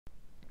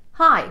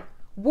Hi,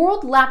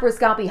 World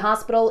Laparoscopy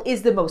Hospital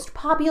is the most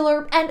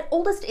popular and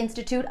oldest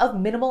institute of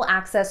minimal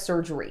access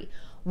surgery.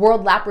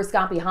 World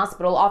Laparoscopy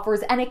Hospital offers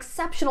an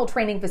exceptional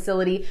training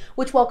facility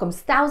which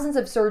welcomes thousands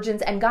of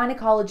surgeons and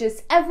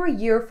gynecologists every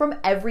year from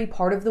every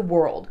part of the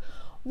world.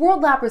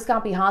 World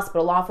Laparoscopy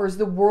Hospital offers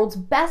the world's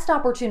best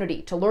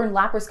opportunity to learn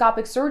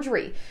laparoscopic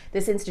surgery.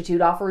 This institute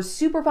offers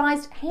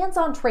supervised,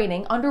 hands-on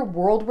training under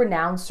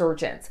world-renowned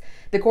surgeons.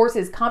 The course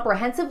is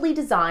comprehensively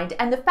designed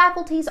and the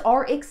faculties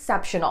are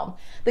exceptional.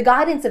 The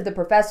guidance of the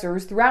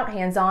professors throughout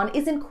Hands-on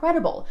is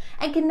incredible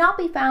and cannot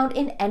be found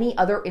in any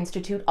other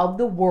institute of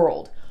the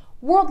world.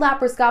 World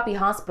Laparoscopy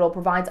Hospital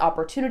provides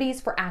opportunities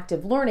for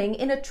active learning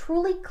in a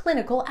truly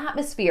clinical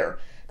atmosphere.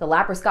 The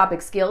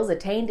laparoscopic skills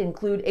attained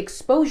include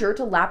exposure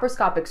to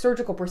laparoscopic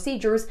surgical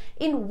procedures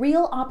in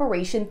real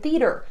operation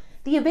theater.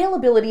 The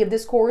availability of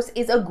this course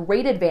is a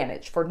great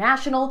advantage for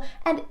national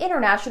and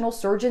international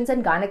surgeons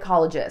and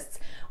gynecologists.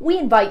 We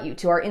invite you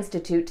to our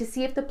institute to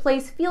see if the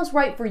place feels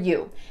right for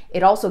you.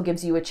 It also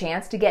gives you a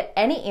chance to get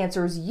any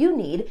answers you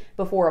need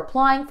before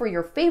applying for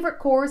your favorite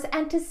course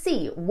and to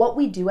see what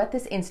we do at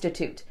this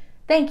institute.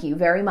 Thank you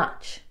very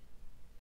much.